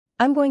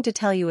I'm going to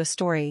tell you a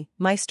story,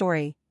 my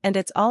story, and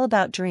it's all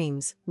about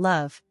dreams,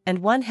 love, and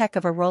one heck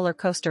of a roller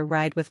coaster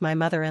ride with my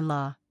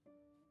mother-in-law.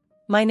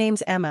 My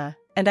name's Emma,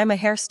 and I'm a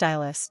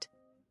hairstylist.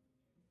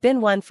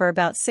 Been one for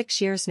about 6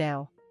 years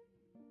now.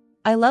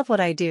 I love what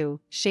I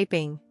do,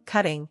 shaping,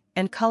 cutting,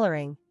 and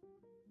coloring.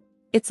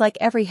 It's like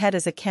every head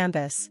is a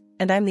canvas,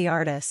 and I'm the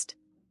artist.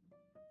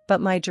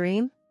 But my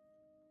dream?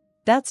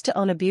 That's to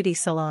own a beauty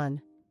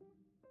salon.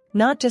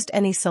 Not just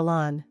any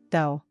salon,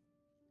 though.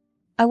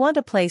 I want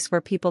a place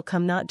where people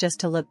come not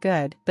just to look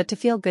good but to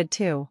feel good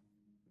too.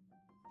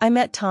 I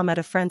met Tom at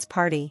a friend's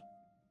party.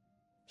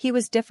 He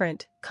was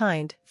different,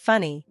 kind,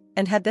 funny,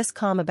 and had this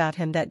calm about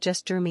him that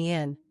just drew me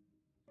in.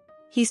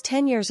 He's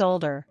 10 years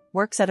older,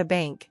 works at a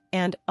bank,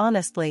 and,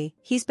 honestly,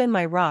 he's been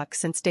my rock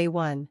since day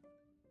one.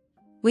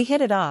 We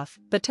hit it off,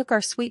 but took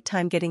our sweet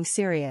time getting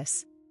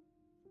serious.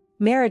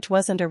 Marriage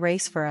wasn't a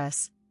race for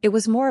us, it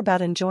was more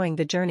about enjoying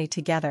the journey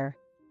together.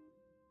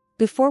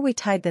 Before we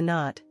tied the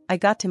knot, I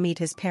got to meet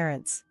his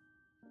parents.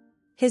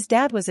 His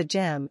dad was a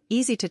gem,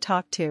 easy to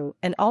talk to,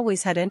 and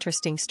always had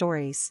interesting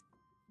stories.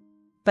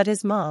 But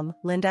his mom,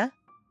 Linda?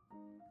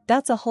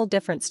 That's a whole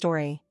different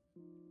story.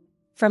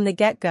 From the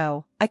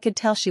get-go, I could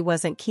tell she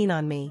wasn't keen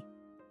on me.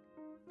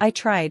 I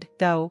tried,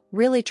 though,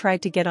 really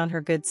tried to get on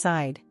her good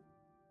side.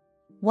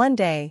 One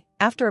day,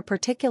 after a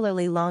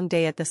particularly long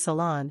day at the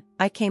salon,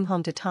 I came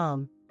home to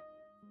Tom.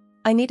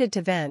 I needed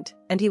to vent,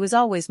 and he was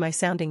always my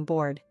sounding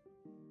board.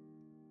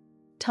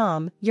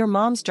 Tom, your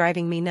mom's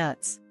driving me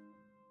nuts.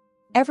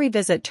 Every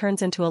visit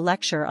turns into a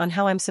lecture on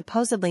how I'm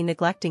supposedly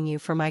neglecting you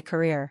for my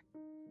career.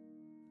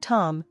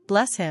 Tom,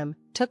 bless him,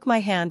 took my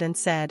hand and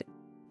said,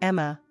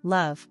 Emma,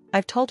 love,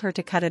 I've told her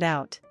to cut it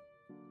out.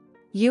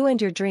 You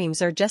and your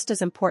dreams are just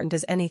as important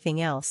as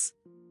anything else.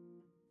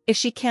 If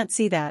she can't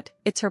see that,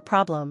 it's her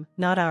problem,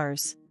 not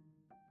ours.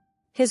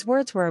 His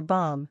words were a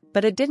bomb,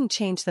 but it didn't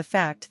change the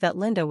fact that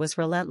Linda was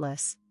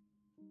relentless.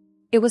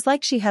 It was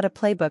like she had a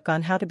playbook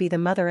on how to be the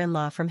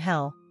mother-in-law from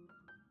hell.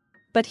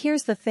 But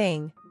here's the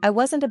thing, I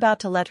wasn't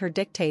about to let her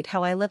dictate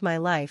how I live my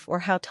life or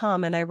how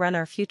Tom and I run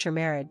our future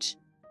marriage.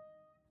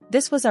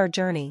 This was our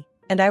journey,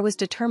 and I was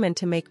determined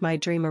to make my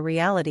dream a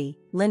reality,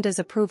 Linda's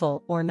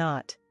approval or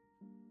not.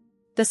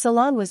 The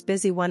salon was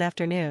busy one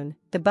afternoon,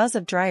 the buzz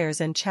of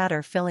dryers and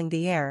chatter filling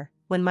the air,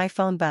 when my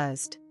phone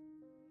buzzed.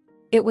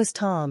 It was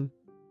Tom.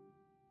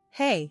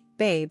 Hey,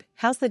 babe,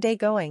 how's the day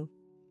going?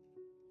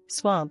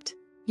 Swamped.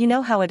 You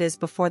know how it is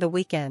before the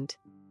weekend.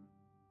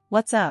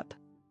 What's up?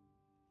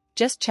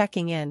 Just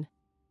checking in.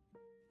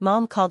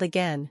 Mom called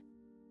again.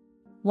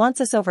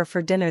 Wants us over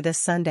for dinner this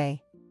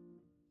Sunday.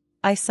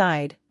 I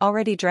sighed,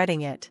 already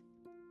dreading it.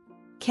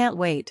 Can't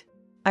wait,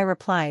 I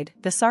replied,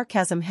 the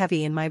sarcasm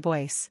heavy in my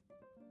voice.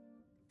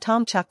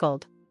 Tom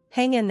chuckled.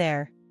 Hang in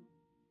there.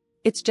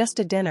 It's just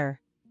a dinner.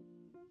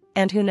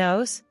 And who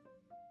knows?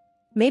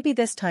 Maybe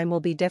this time will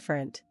be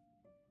different.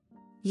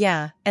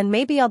 Yeah, and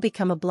maybe I'll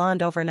become a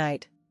blonde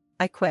overnight,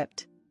 I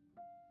quipped.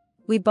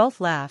 We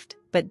both laughed,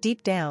 but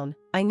deep down,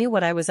 I knew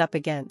what I was up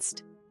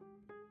against.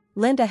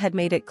 Linda had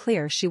made it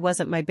clear she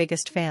wasn't my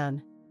biggest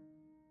fan.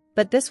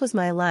 But this was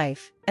my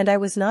life, and I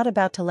was not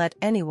about to let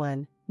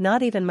anyone,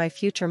 not even my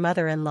future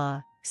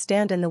mother-in-law,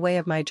 stand in the way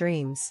of my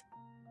dreams.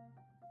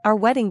 Our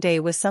wedding day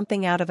was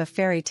something out of a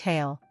fairy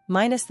tale,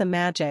 minus the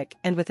magic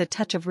and with a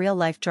touch of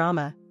real-life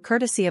drama,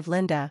 courtesy of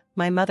Linda,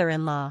 my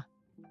mother-in-law.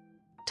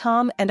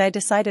 Tom and I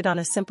decided on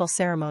a simple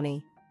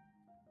ceremony.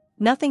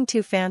 Nothing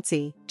too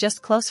fancy,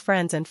 just close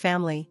friends and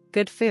family,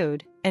 good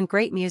food, and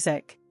great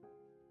music.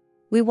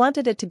 We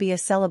wanted it to be a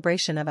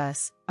celebration of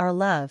us, our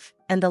love,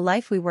 and the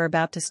life we were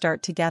about to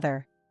start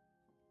together.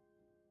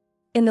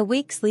 In the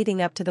weeks leading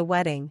up to the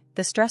wedding,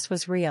 the stress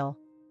was real.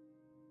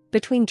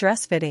 Between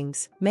dress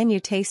fittings,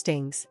 menu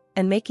tastings,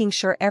 and making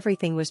sure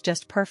everything was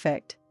just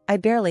perfect, I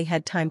barely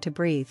had time to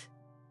breathe.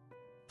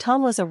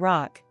 Tom was a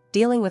rock,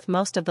 dealing with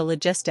most of the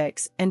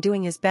logistics and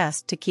doing his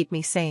best to keep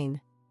me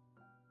sane.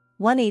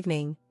 One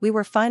evening, we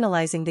were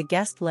finalizing the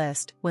guest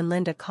list when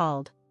Linda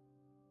called.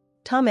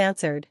 Tom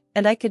answered,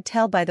 and I could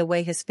tell by the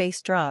way his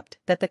face dropped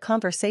that the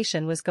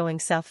conversation was going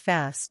south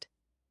fast.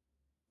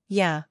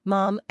 Yeah,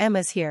 Mom,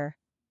 Emma's here.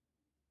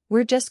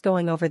 We're just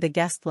going over the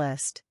guest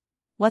list.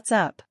 What's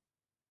up?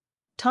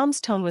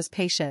 Tom's tone was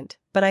patient,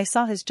 but I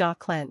saw his jaw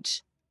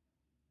clench.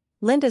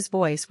 Linda's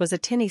voice was a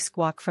tinny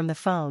squawk from the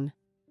phone.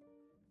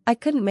 I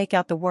couldn't make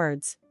out the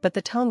words, but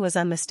the tone was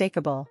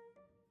unmistakable.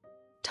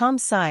 Tom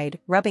sighed,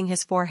 rubbing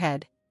his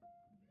forehead.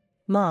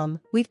 Mom,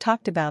 we've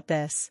talked about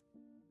this.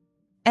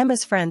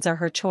 Emma's friends are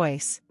her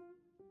choice.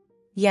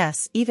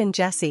 Yes, even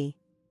Jessie.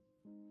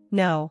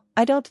 No,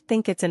 I don't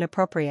think it's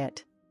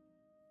inappropriate.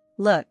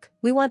 Look,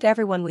 we want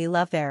everyone we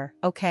love there,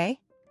 okay?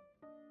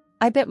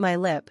 I bit my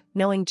lip,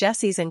 knowing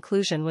Jessie's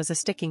inclusion was a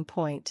sticking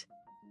point.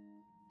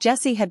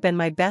 Jessie had been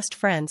my best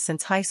friend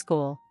since high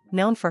school,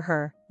 known for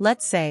her,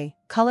 let's say,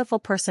 colorful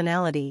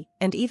personality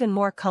and even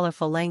more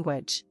colorful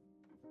language.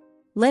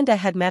 Linda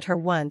had met her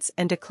once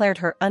and declared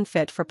her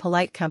unfit for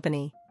polite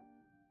company.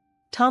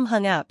 Tom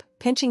hung up,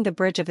 pinching the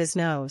bridge of his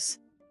nose.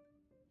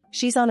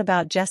 She's on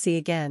about Jessie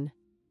again.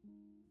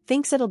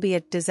 thinks it'll be a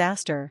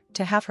disaster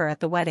to have her at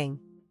the wedding.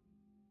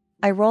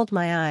 I rolled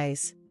my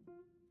eyes.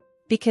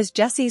 Because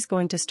Jesse's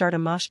going to start a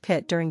mosh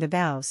pit during the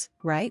vows,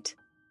 right?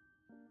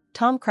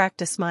 Tom cracked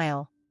a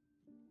smile.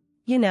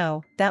 You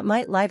know, that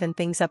might liven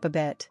things up a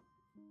bit.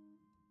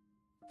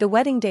 The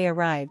wedding day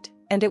arrived,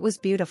 and it was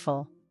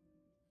beautiful.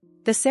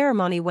 The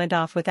ceremony went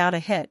off without a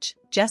hitch.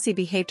 Jessie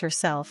behaved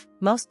herself,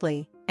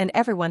 mostly, and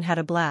everyone had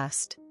a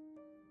blast.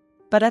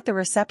 But at the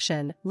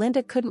reception,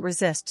 Linda couldn't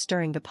resist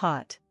stirring the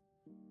pot.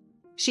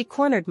 She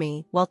cornered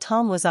me while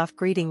Tom was off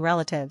greeting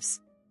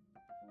relatives.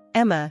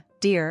 Emma,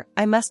 dear,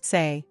 I must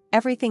say,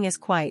 everything is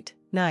quite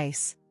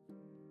nice.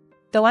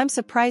 Though I'm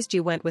surprised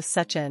you went with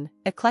such an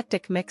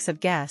eclectic mix of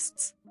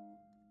guests.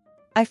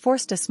 I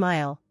forced a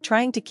smile,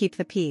 trying to keep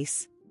the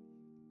peace.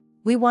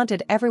 We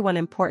wanted everyone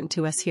important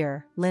to us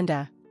here,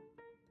 Linda.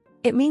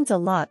 It means a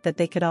lot that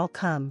they could all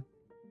come.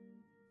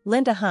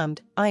 Linda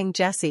hummed, eyeing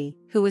Jessie,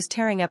 who was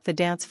tearing up the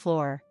dance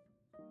floor.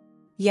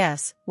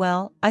 Yes,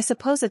 well, I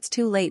suppose it's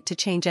too late to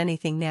change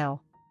anything now.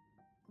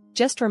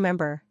 Just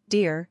remember,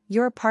 dear,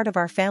 you're a part of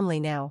our family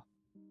now.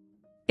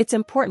 It's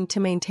important to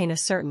maintain a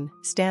certain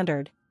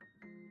standard.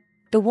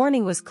 The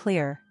warning was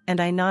clear,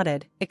 and I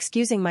nodded,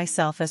 excusing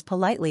myself as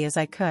politely as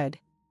I could.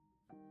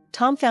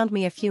 Tom found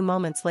me a few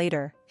moments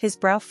later, his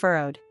brow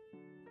furrowed.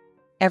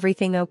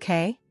 Everything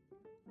okay?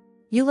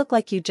 You look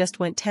like you just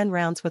went 10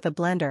 rounds with a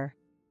blender.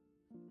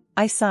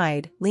 I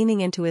sighed,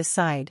 leaning into his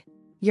side.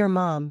 Your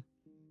mom.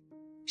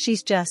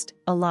 She's just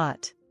a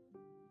lot.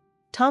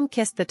 Tom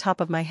kissed the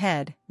top of my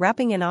head,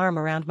 wrapping an arm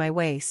around my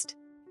waist.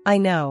 I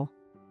know.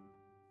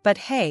 But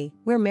hey,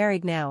 we're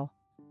married now.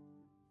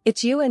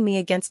 It's you and me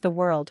against the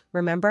world,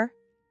 remember?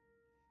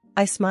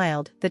 I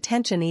smiled, the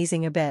tension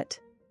easing a bit.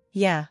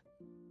 Yeah.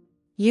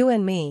 You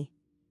and me.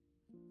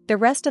 The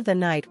rest of the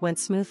night went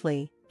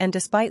smoothly, and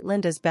despite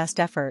Linda's best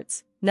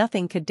efforts,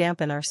 nothing could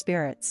dampen our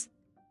spirits.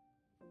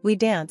 We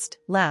danced,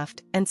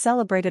 laughed, and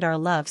celebrated our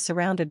love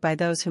surrounded by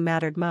those who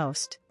mattered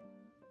most.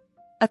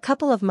 A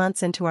couple of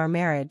months into our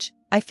marriage,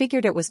 I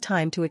figured it was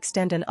time to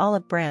extend an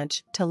olive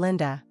branch to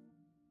Linda.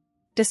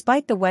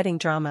 Despite the wedding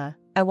drama,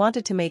 I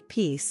wanted to make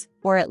peace,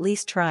 or at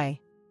least try.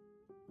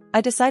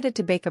 I decided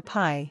to bake a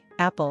pie,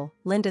 apple,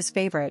 Linda's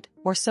favorite,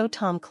 or so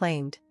Tom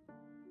claimed.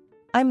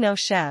 I'm no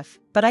chef,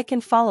 but I can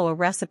follow a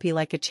recipe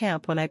like a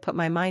champ when I put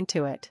my mind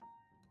to it.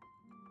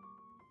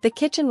 The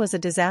kitchen was a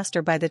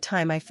disaster by the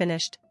time I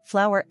finished,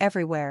 flour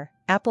everywhere,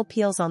 apple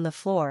peels on the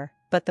floor,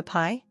 but the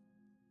pie?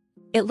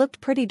 It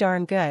looked pretty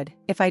darn good,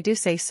 if I do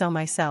say so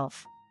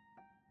myself.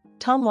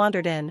 Tom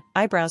wandered in,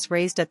 eyebrows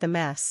raised at the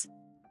mess.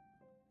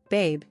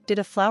 Babe, did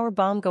a flour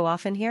bomb go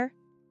off in here?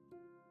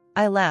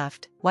 I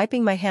laughed,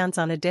 wiping my hands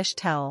on a dish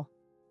towel.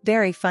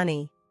 Very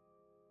funny.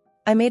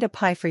 I made a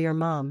pie for your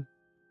mom.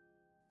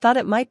 Thought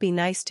it might be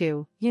nice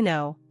to,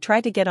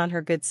 try to get on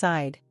her good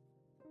side.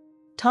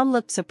 Tom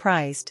looked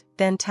surprised,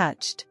 then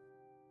touched.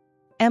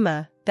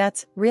 Emma,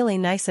 that's really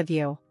nice of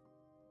you.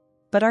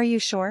 But are you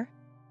sure?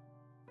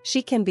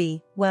 She can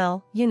be,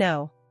 well,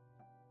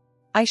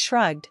 I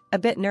shrugged, a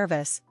bit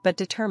nervous, but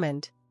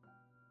determined.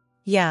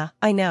 Yeah,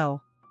 I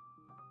know.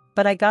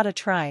 But I gotta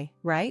try,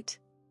 right?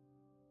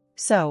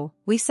 So,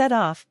 we set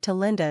off to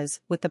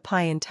Linda's with the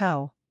pie in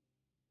tow.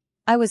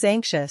 I was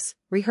anxious,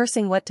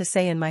 rehearsing what to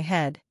say in my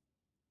head.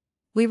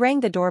 We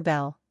rang the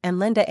doorbell, and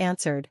Linda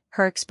answered,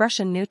 her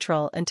expression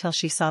neutral until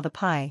she saw the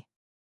pie.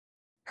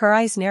 Her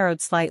eyes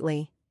narrowed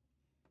slightly.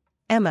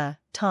 Emma,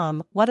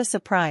 Tom, what a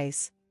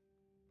surprise.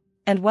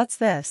 And what's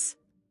this?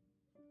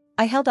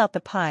 I held out the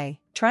pie,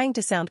 trying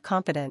to sound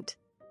confident.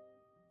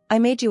 I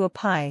made you a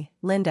pie,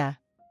 Linda.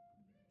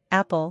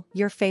 Apple,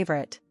 your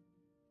favorite.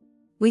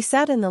 We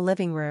sat in the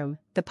living room,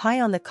 the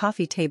pie on the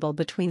coffee table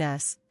between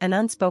us, an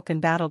unspoken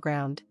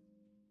battleground.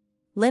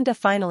 Linda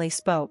finally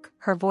spoke,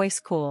 her voice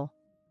cool.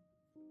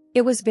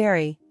 It was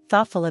very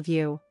thoughtful of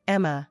you,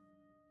 Emma.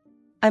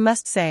 I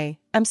must say,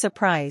 I'm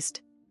surprised.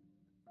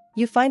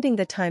 You finding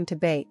the time to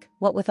bake,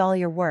 what with all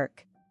your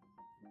work.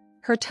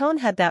 Her tone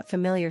had that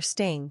familiar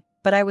sting,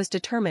 but I was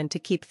determined to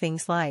keep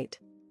things light.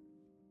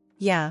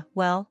 Yeah,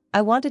 well,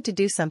 I wanted to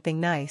do something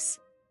nice.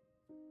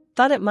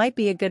 Thought it might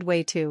be a good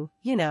way to,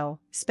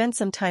 spend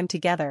some time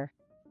together.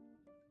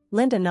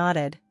 Linda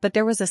nodded, but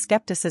there was a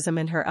skepticism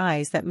in her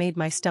eyes that made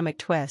my stomach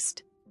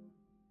twist.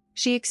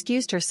 She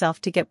excused herself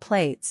to get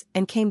plates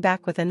and came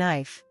back with a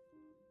knife.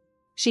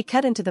 She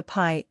cut into the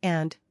pie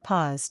and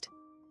paused.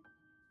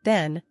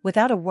 Then,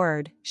 without a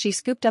word, she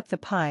scooped up the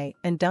pie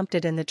and dumped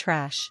it in the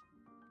trash.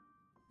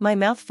 My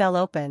mouth fell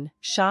open,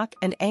 shock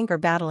and anger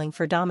battling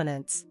for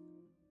dominance.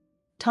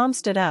 Tom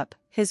stood up,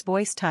 his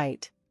voice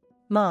tight.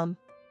 Mom,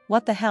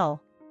 what the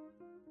hell?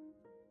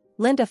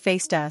 Linda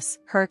faced us,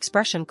 her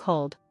expression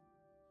cold.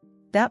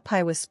 That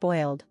pie was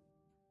spoiled.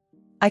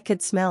 I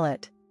could smell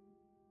it.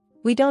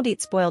 We don't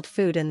eat spoiled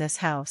food in this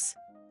house.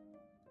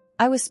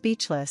 I was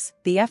speechless,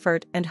 the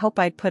effort and hope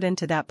I'd put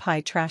into that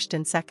pie trashed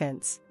in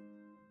seconds.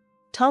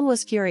 Tom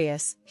was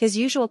furious, his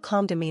usual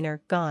calm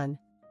demeanor gone.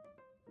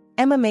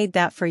 Emma made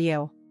that for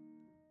you.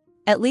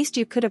 At least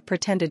you could have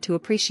pretended to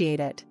appreciate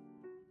it.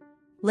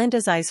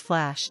 Linda's eyes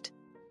flashed.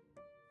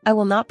 I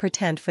will not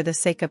pretend for the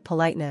sake of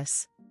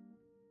politeness.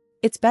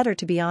 It's better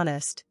to be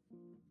honest.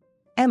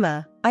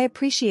 Emma, I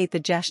appreciate the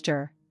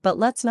gesture, but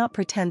let's not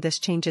pretend this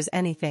changes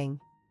anything.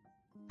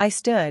 I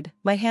stood,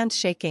 my hands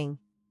shaking.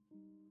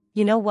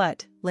 You know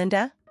what,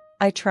 Linda?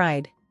 I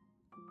tried.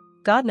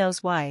 God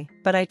knows why,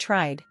 but I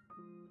tried.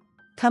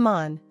 Come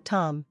on,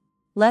 Tom.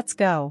 Let's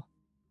go.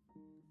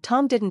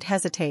 Tom didn't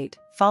hesitate,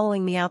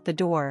 following me out the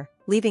door,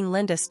 leaving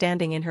Linda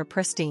standing in her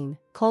pristine,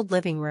 cold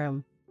living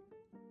room.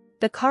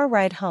 The car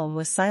ride home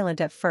was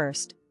silent at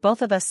first,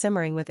 both of us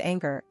simmering with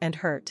anger and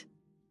hurt.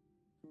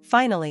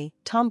 Finally,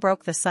 Tom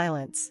broke the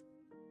silence.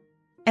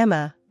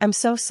 Emma, I'm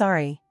so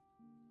sorry.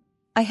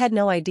 I had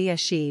no idea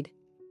she'd.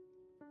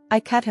 I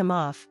cut him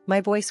off,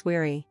 my voice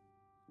weary.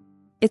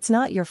 It's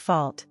not your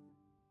fault.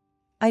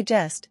 I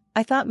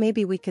thought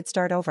maybe we could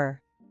start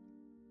over.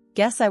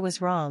 Guess I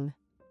was wrong.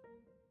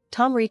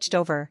 Tom reached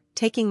over,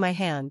 taking my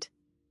hand.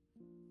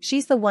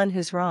 She's the one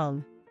who's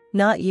wrong,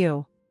 not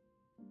you.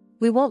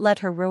 We won't let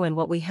her ruin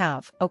what we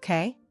have,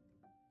 okay?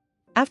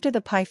 After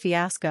the pie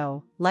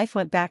fiasco, life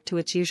went back to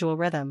its usual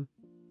rhythm.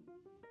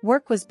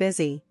 Work was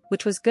busy,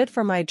 which was good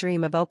for my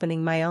dream of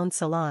opening my own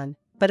salon,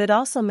 but it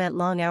also meant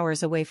long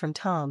hours away from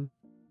Tom.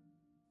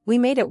 We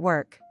made it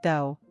work,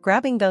 though,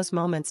 grabbing those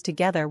moments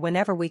together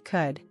whenever we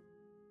could.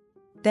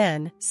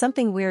 Then,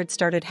 something weird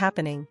started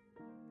happening.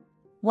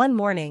 One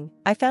morning,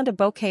 I found a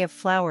bouquet of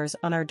flowers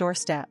on our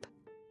doorstep.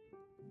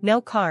 No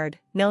card,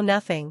 no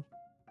nothing.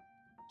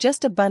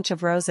 Just a bunch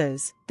of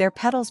roses, their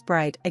petals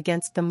bright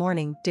against the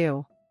morning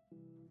dew.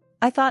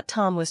 I thought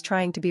Tom was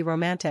trying to be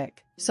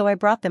romantic, so I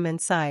brought them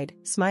inside,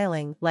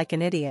 smiling like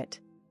an idiot.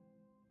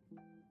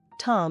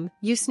 Tom,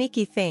 you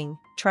sneaky thing,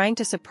 trying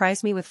to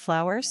surprise me with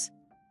flowers?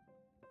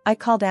 I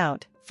called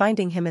out,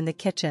 finding him in the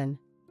kitchen.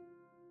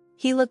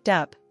 He looked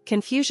up,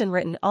 confusion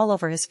written all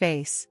over his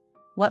face.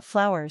 What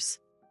flowers?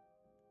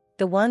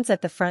 The ones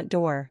at the front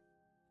door.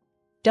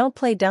 Don't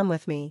play dumb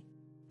with me,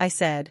 I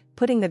said,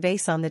 putting the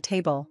vase on the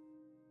table.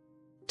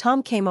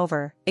 Tom came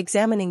over,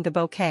 examining the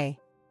bouquet.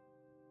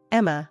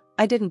 Emma,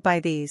 I didn't buy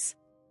these.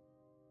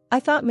 I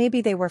thought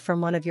maybe they were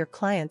from one of your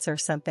clients or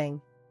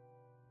something.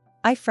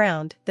 I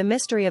frowned, the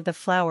mystery of the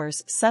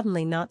flowers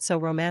suddenly not so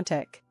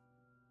romantic.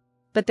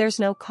 But there's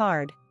no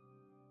card.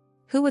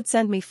 Who would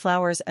send me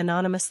flowers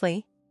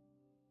anonymously?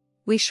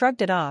 We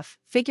shrugged it off,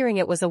 figuring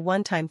it was a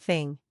one-time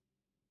thing.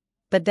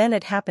 But then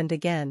it happened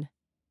again.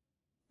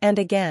 And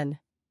again.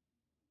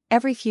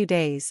 Every few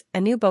days,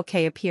 a new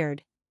bouquet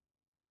appeared.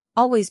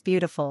 Always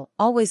beautiful,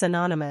 always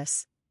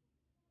anonymous.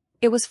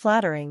 It was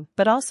flattering,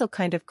 but also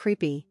kind of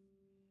creepy.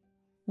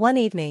 One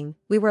evening,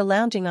 we were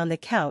lounging on the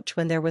couch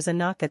when there was a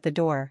knock at the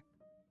door.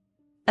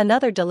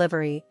 Another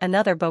delivery,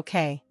 another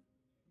bouquet.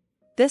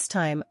 This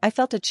time, I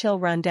felt a chill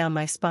run down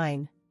my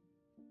spine.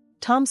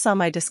 Tom saw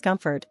my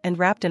discomfort and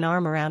wrapped an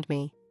arm around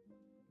me.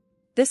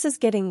 This is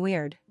getting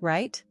weird,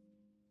 right?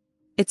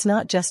 It's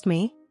not just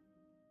me?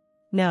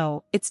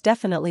 No, it's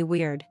definitely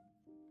weird.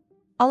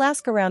 I'll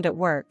ask around at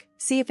work,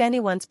 see if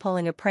anyone's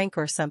pulling a prank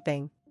or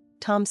something,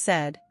 Tom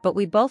said, but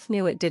we both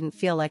knew it didn't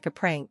feel like a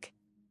prank.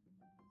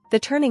 The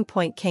turning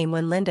point came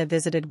when Linda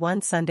visited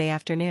one Sunday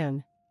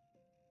afternoon.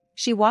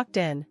 She walked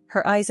in,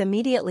 her eyes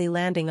immediately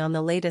landing on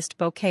the latest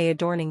bouquet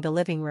adorning the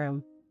living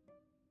room.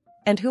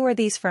 And who are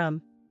these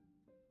from?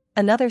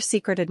 Another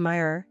secret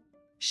admirer?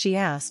 She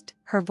asked,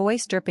 her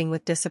voice dripping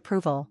with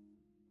disapproval.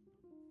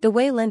 The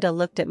way Linda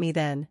looked at me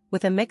then,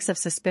 with a mix of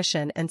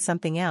suspicion and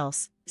something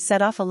else,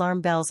 set off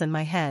alarm bells in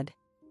my head.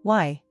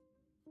 Why?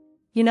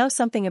 You know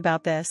something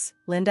about this,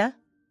 Linda?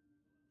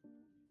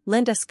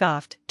 Linda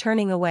scoffed,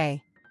 turning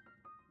away.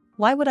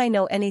 Why would I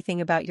know anything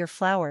about your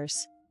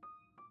flowers?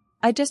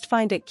 I just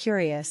find it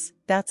curious,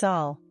 that's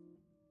all.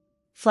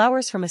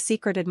 Flowers from a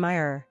secret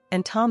admirer,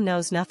 and Tom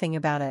knows nothing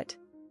about it.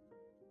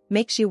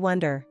 Makes you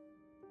wonder.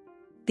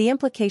 The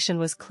implication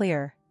was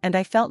clear, and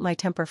I felt my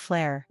temper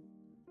flare.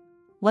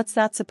 What's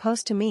that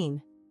supposed to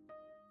mean?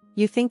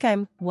 You think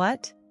I'm,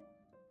 what?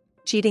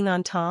 Cheating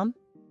on Tom?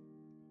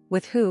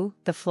 With who,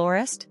 the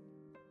florist?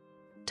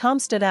 Tom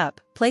stood up,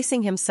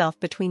 placing himself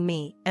between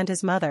me and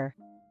his mother.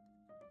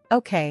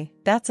 Okay,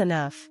 that's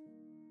enough.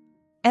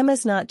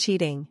 Emma's not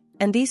cheating,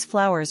 and these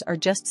flowers are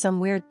just some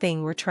weird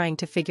thing we're trying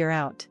to figure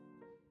out.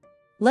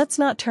 Let's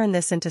not turn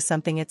this into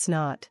something it's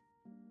not.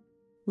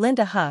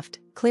 Linda huffed,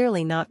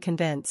 clearly not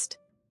convinced.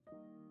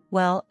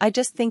 Well, I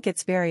just think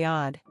it's very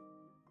odd.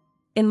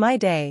 In my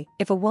day,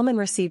 if a woman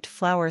received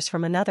flowers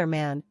from another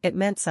man, it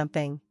meant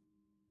something.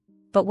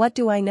 But what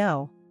do I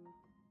know?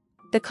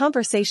 The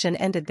conversation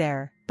ended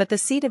there, but the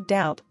seed of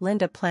doubt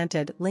Linda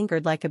planted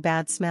lingered like a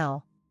bad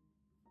smell.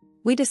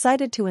 We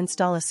decided to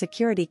install a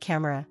security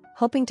camera,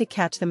 hoping to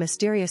catch the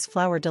mysterious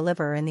flower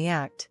deliverer in the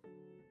act.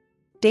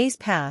 Days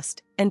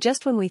passed, and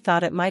just when we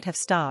thought it might have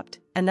stopped,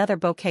 another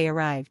bouquet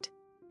arrived.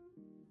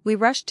 We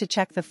rushed to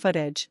check the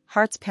footage,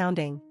 hearts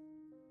pounding.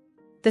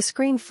 The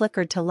screen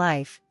flickered to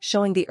life,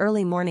 showing the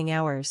early morning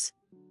hours.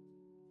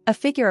 A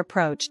figure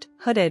approached,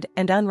 hooded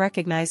and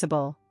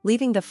unrecognizable,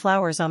 leaving the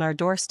flowers on our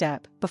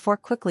doorstep before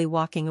quickly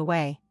walking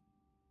away.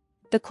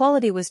 The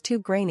quality was too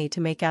grainy to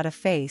make out a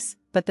face,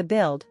 but the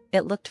build,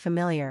 it looked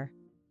familiar.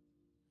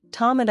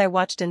 Tom and I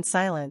watched in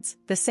silence,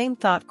 the same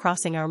thought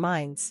crossing our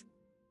minds.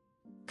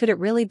 Could it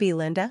really be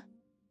Linda?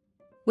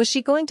 Was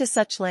she going to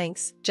such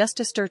lengths just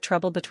to stir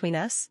trouble between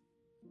us?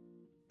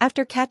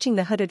 After catching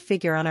the hooded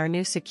figure on our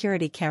new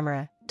security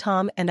camera,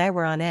 Tom and I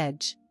were on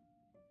edge.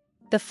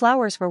 The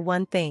flowers were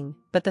one thing,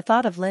 but the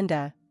thought of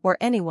Linda, or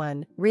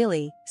anyone,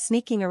 really,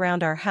 sneaking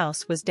around our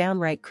house was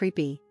downright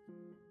creepy.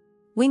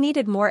 We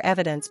needed more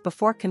evidence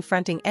before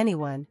confronting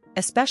anyone,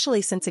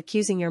 especially since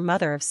accusing your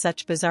mother of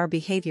such bizarre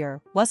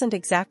behavior wasn't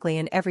exactly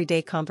an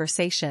everyday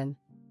conversation.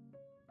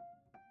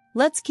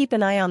 Let's keep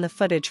an eye on the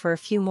footage for a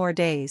few more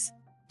days,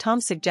 Tom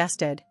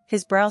suggested,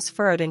 his brows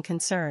furrowed in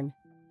concern.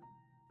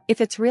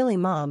 If it's really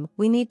Mom,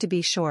 we need to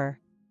be sure.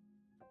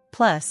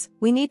 Plus,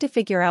 we need to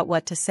figure out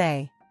what to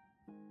say.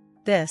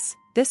 This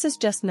is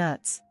just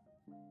nuts.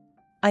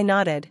 I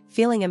nodded,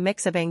 feeling a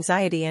mix of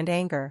anxiety and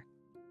anger.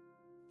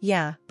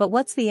 Yeah, but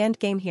what's the end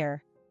game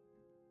here?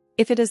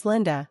 If it is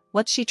Linda,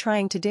 what's she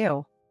trying to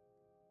do?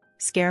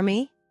 Scare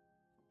me?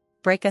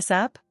 Break us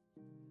up?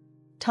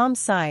 Tom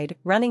sighed,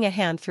 running a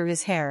hand through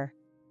his hair.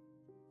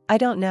 I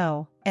don't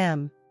know,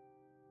 Em.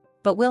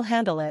 But we'll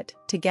handle it,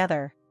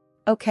 together.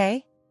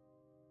 Okay?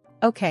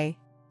 Okay,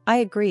 I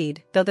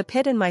agreed, though the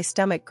pit in my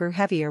stomach grew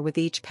heavier with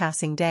each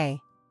passing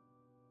day.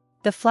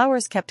 The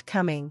flowers kept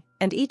coming,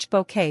 and each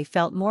bouquet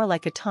felt more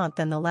like a taunt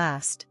than the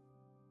last.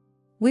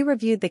 We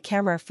reviewed the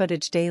camera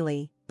footage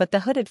daily, but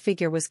the hooded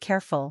figure was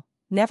careful,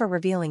 never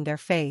revealing their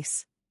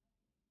face.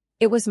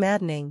 It was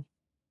maddening.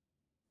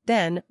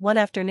 Then, one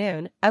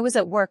afternoon, I was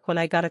at work when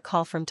I got a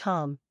call from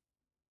Tom.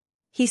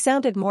 He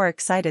sounded more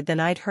excited than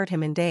I'd heard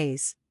him in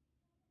days.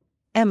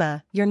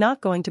 Emma, you're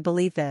not going to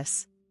believe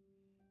this.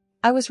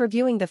 I was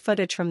reviewing the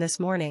footage from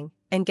this morning,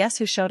 and guess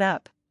who showed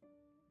up?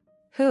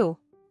 Who?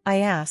 I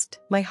asked,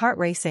 my heart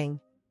racing.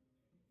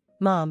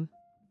 Mom.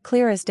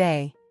 Clear as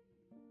day.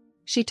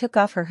 She took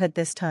off her hood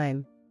this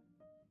time.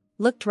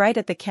 Looked right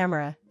at the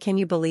camera, can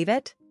you believe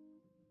it?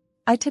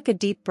 I took a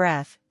deep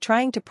breath,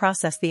 trying to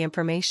process the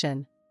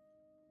information.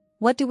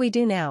 What do we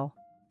do now?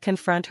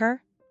 Confront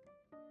her?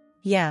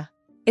 Yeah,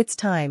 it's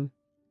time.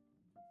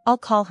 I'll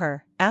call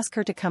her, ask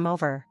her to come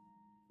over.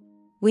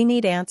 We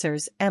need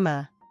answers,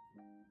 Emma.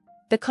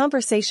 The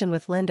conversation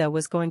with Linda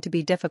was going to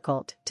be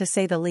difficult, to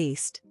say the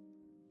least.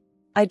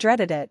 I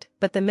dreaded it,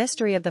 but the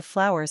mystery of the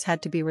flowers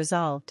had to be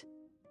resolved.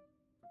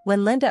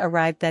 When Linda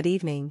arrived that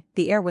evening,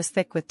 the air was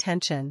thick with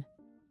tension.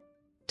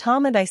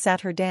 Tom and I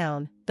sat her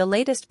down, the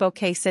latest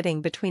bouquet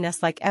sitting between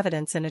us like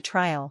evidence in a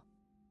trial.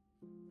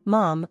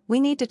 Mom, we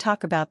need to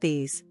talk about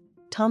these,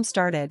 Tom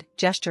started,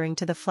 gesturing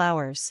to the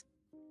flowers.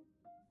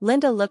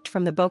 Linda looked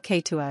from the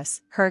bouquet to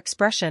us, her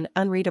expression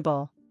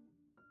unreadable.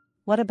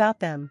 What about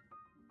them?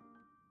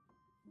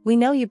 We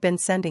know you've been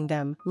sending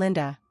them,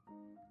 Linda.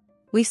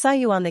 We saw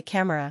you on the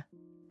camera,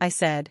 I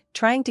said,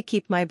 trying to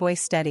keep my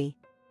voice steady.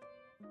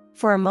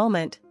 For a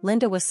moment,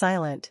 Linda was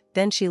silent,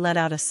 then she let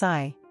out a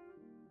sigh.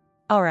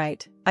 All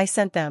right, I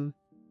sent them.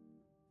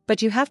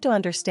 But you have to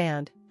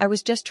understand, I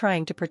was just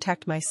trying to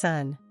protect my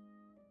son.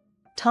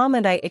 Tom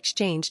and I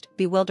exchanged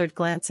bewildered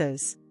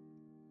glances.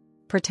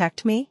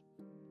 Protect me?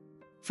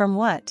 From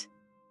what?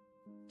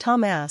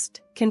 Tom asked,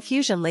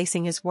 confusion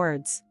lacing his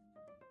words.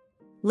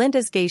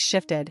 Linda's gaze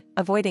shifted,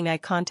 avoiding eye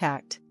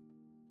contact.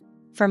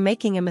 From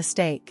making a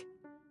mistake.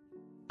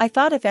 I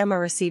thought if Emma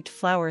received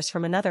flowers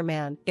from another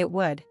man, it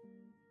would.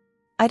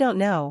 I don't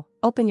know,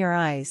 open your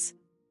eyes.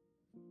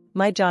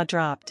 My jaw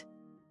dropped.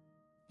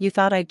 You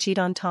thought I'd cheat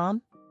on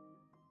Tom?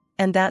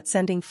 And that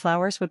sending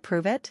flowers would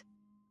prove it?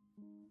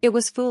 It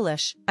was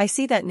foolish, I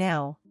see that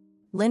now,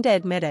 Linda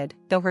admitted,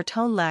 though her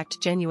tone lacked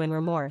genuine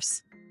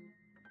remorse.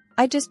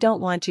 I just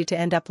don't want you to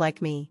end up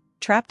like me,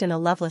 trapped in a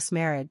loveless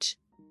marriage.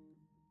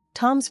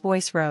 Tom's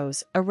voice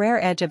rose, a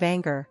rare edge of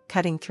anger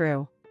cutting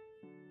through.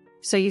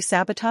 So you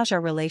sabotage our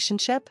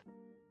relationship?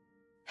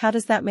 How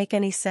does that make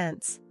any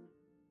sense?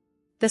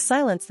 The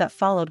silence that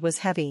followed was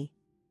heavy.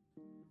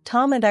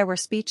 Tom and I were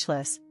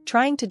speechless,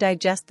 trying to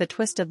digest the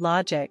twisted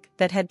logic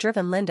that had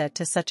driven Linda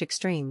to such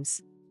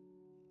extremes.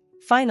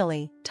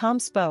 Finally, Tom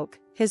spoke,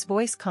 his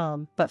voice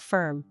calm but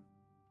firm.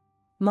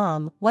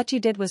 Mom, what you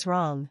did was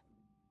wrong.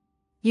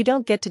 You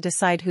don't get to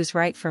decide who's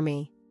right for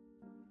me.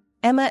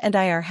 Emma and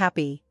I are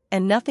happy,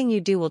 and nothing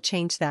you do will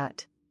change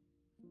that.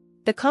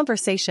 The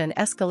conversation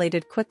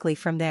escalated quickly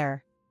from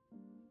there.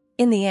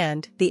 In the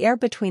end, the air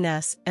between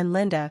us and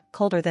Linda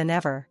colder than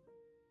ever.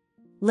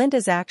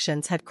 Linda's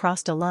actions had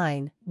crossed a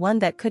line, one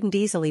that couldn't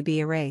easily be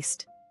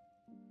erased.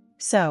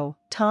 So,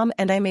 Tom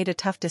and I made a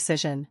tough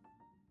decision.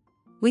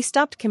 We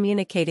stopped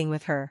communicating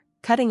with her,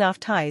 cutting off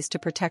ties to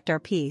protect our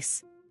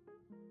peace.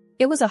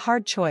 It was a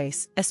hard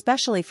choice,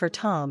 especially for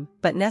Tom,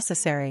 but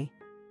necessary.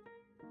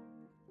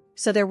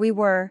 So there we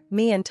were,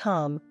 me and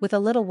Tom, with a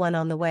little one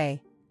on the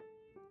way.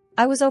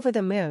 I was over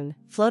the moon,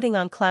 floating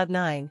on cloud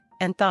 9,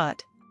 and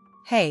thought,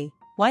 hey,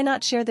 why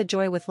not share the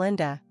joy with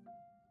Linda?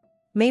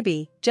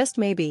 Maybe, just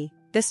maybe,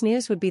 this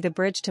news would be the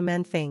bridge to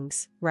mend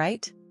things,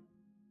 right?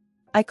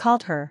 I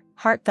called her,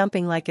 heart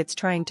thumping like it's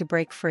trying to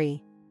break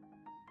free.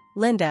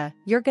 Linda,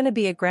 you're gonna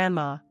be a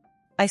grandma.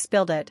 I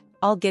spilled it,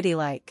 all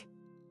giddy-like.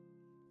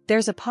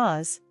 There's a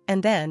pause,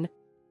 and then,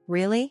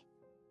 really?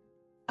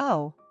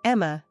 Oh,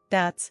 Emma,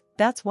 that's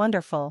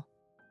wonderful.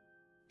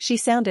 She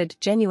sounded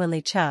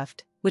genuinely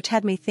chuffed, which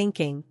had me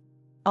thinking,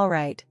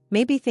 alright,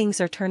 maybe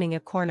things are turning a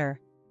corner.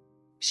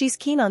 She's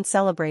keen on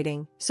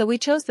celebrating, so we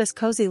chose this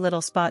cozy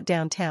little spot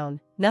downtown,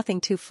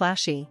 nothing too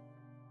flashy.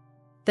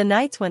 The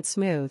nights went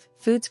smooth,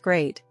 food's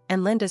great,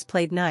 and Linda's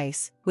played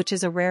nice, which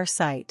is a rare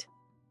sight.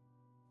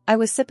 I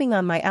was sipping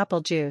on my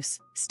apple juice,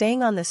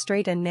 staying on the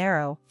straight and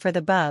narrow for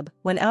the bub,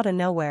 when out of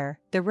nowhere,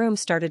 the room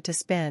started to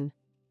spin.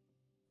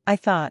 I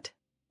thought,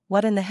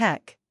 what in the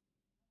heck?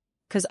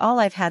 'Cause all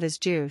I've had is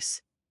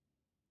juice.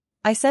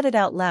 I said it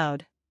out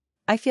loud.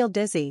 I feel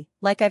dizzy,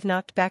 like I've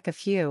knocked back a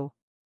few.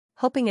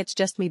 Hoping it's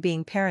just me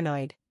being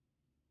paranoid.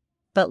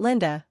 But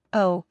Linda,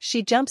 oh,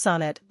 she jumps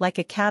on it like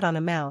a cat on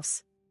a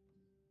mouse.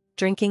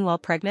 Drinking while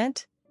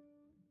pregnant?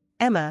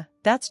 Emma,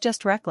 that's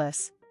just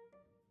reckless.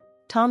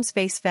 Tom's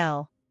face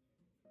fell.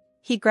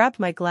 He grabbed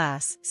my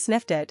glass,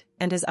 sniffed it,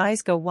 and his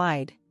eyes go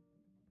wide.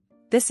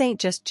 This ain't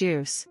just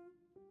juice.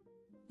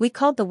 We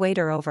called the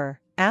waiter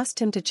over, asked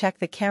him to check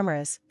the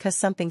cameras, 'cause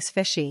something's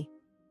fishy.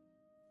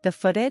 The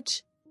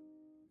footage?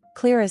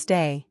 Clear as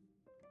day.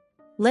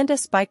 Linda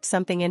spiked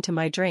something into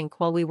my drink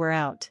while we were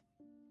out.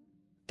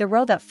 The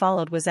row that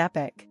followed was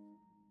epic.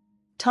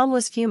 Tom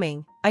was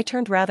fuming, I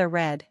turned rather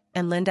red,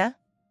 and Linda?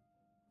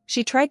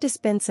 She tried to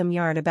spin some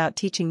yarn about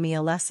teaching me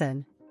a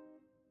lesson.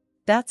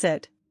 That's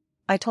it.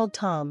 I told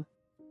Tom.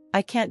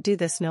 I can't do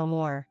this no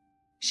more.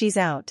 She's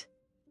out.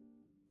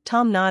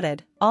 Tom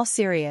nodded, all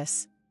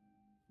serious.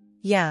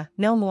 Yeah,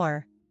 no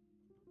more.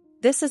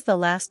 This is the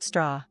last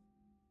straw.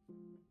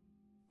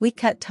 We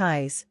cut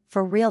ties,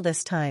 for real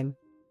this time.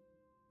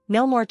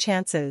 No more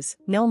chances,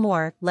 no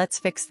more, let's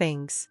fix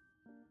things.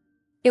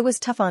 It was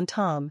tough on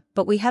Tom,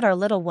 but we had our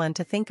little one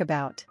to think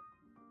about.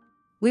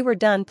 We were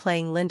done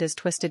playing Linda's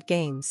twisted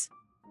games.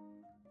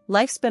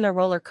 Life's been a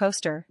roller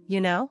coaster, you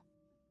know?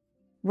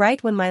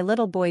 Right when my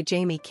little boy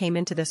Jamie came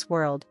into this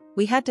world,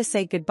 we had to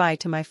say goodbye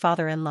to my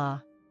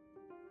father-in-law.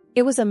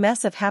 It was a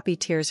mess of happy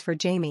tears for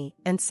Jamie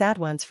and sad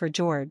ones for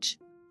George.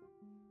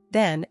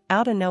 Then,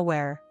 out of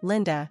nowhere,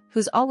 Linda,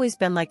 who's always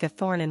been like a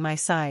thorn in my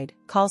side,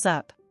 calls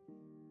up.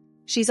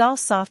 She's all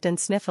soft and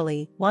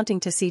sniffly, wanting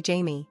to see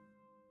Jamie.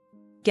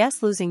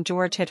 Guess losing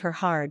George hit her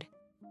hard.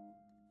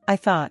 I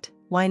thought,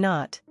 why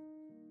not?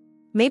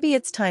 Maybe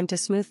it's time to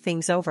smooth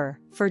things over,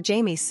 for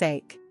Jamie's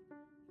sake.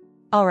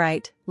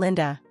 Alright,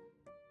 Linda.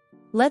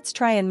 Let's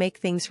try and make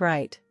things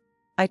right,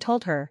 I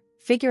told her,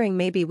 figuring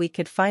maybe we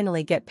could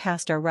finally get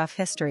past our rough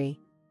history.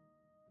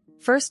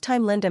 First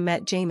time Linda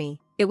met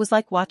Jamie, it was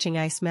like watching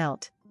ice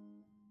melt.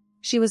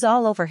 She was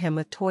all over him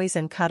with toys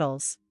and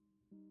cuddles.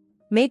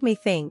 Made me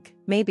think,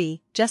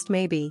 maybe, just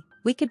maybe,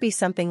 we could be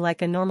something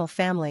like a normal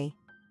family.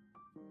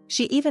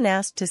 She even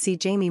asked to see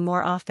Jamie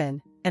more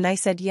often, and I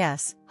said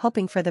yes,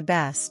 hoping for the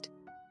best.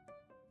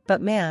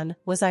 But man,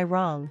 was I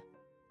wrong.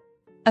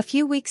 A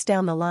few weeks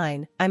down the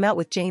line, I'm out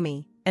with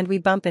Jamie, and we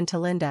bump into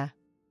Linda.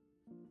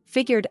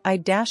 Figured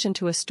I'd dash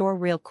into a store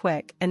real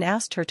quick and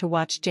asked her to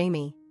watch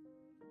Jamie.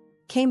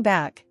 Came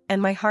back,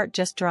 and my heart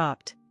just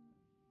dropped.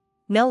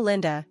 No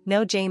Linda,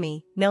 no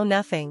Jamie, no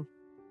nothing.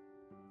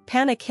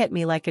 Panic hit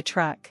me like a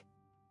truck.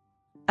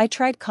 I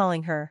tried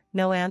calling her,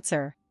 no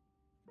answer.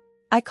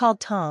 I called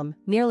Tom,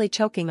 nearly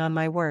choking on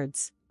my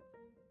words.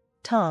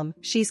 Tom,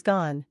 she's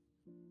gone.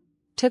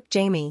 Took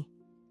Jamie.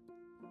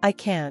 I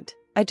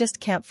just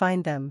can't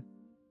find them.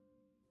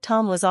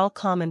 Tom was all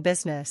calm and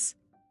business.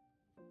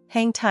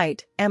 Hang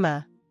tight,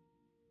 Emma.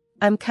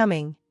 I'm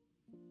coming.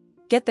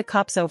 Get the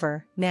cops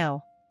over,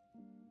 now.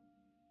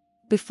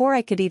 Before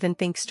I could even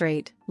think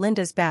straight,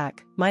 Linda's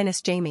back,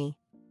 minus Jamie.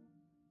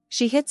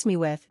 She hits me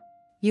with,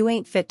 you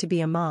ain't fit to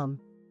be a mom.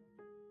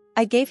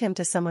 I gave him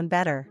to someone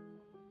better.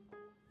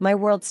 My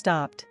world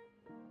stopped.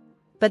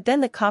 But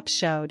then the cops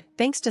showed,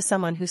 thanks to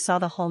someone who saw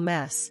the whole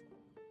mess.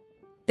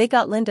 They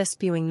got Linda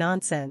spewing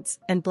nonsense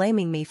and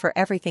blaming me for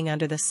everything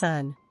under the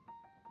sun.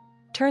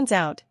 Turns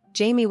out,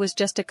 Jamie was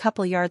just a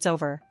couple yards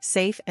over,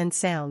 safe and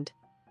sound.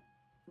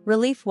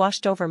 Relief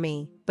washed over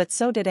me, but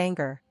so did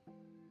anger.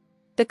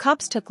 The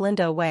cops took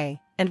Linda away,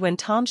 and when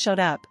Tom showed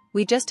up,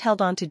 we just held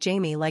on to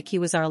Jamie like he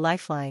was our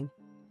lifeline.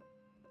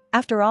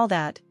 After all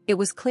that, it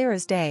was clear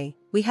as day,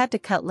 we had to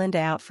cut Linda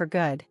out for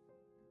good.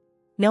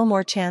 No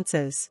more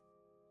chances.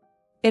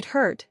 It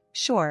hurt,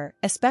 sure,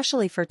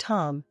 especially for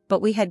Tom,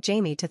 but we had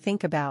Jamie to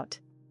think about.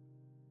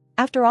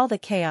 After all the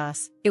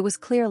chaos, it was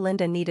clear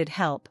Linda needed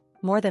help,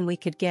 more than we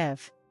could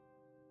give.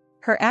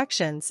 Her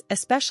actions,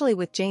 especially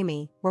with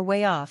Jamie, were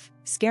way off,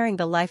 scaring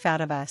the life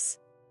out of us.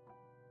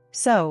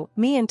 So,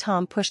 me and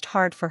Tom pushed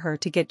hard for her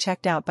to get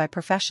checked out by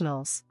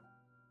professionals.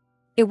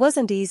 It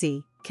wasn't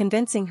easy,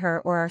 convincing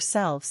her or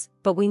ourselves,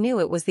 but we knew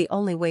it was the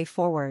only way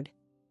forward.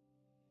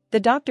 The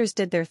doctors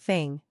did their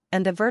thing,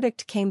 and the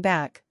verdict came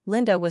back,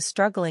 Linda was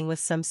struggling with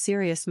some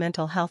serious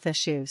mental health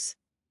issues.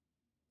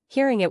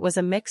 Hearing it was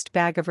a mixed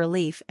bag of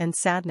relief and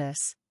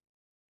sadness.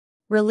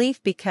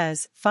 Relief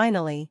because,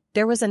 finally,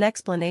 there was an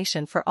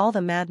explanation for all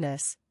the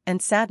madness,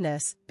 and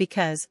sadness,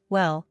 because,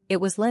 well,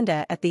 it was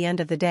Linda at the end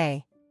of the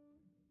day.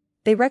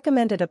 They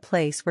recommended a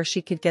place where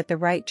she could get the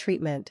right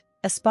treatment,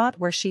 a spot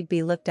where she'd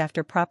be looked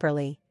after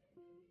properly.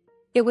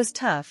 It was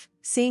tough,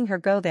 seeing her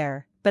go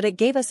there, but it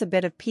gave us a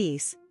bit of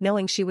peace,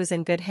 knowing she was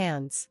in good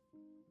hands.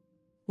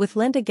 With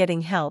Linda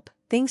getting help,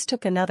 things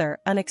took another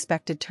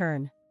unexpected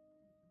turn.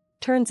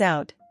 Turns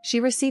out, she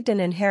received an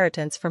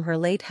inheritance from her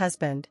late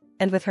husband,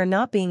 and with her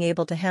not being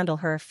able to handle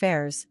her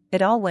affairs,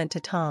 it all went to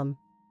Tom.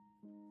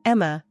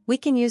 "Emma, we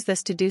can use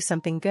this to do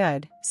something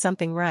good,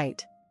 something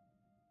right.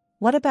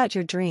 What about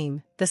your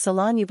dream, the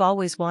salon you've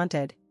always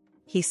wanted?"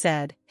 he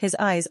said, his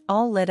eyes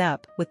all lit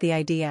up with the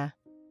idea.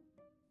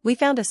 We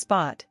found a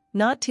spot,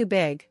 not too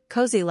big,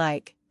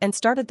 cozy-like, and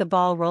started the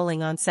ball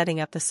rolling on setting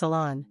up the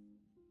salon.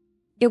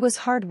 It was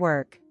hard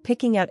work,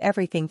 picking out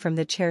everything from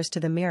the chairs to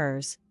the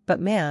mirrors, but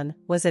man,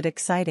 was it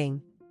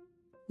exciting.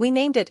 We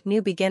named it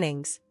New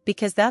Beginnings,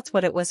 because that's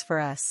what it was for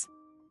us.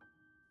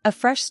 A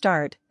fresh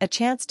start, a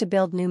chance to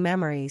build new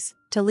memories,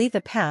 to leave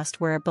the past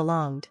where it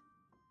belonged.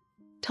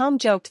 Tom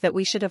joked that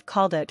we should have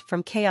called it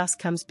From Chaos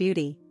Comes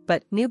Beauty,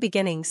 but New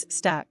Beginnings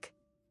stuck.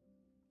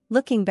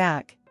 Looking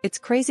back, it's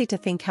crazy to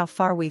think how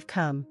far we've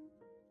come.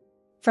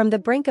 From the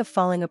brink of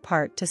falling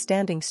apart to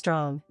standing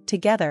strong,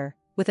 together,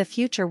 with a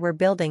future we're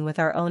building with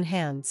our own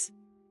hands.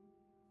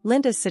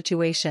 Linda's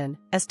situation,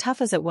 as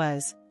tough as it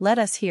was, led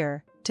us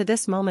here, to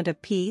this moment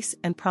of peace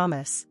and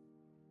promise.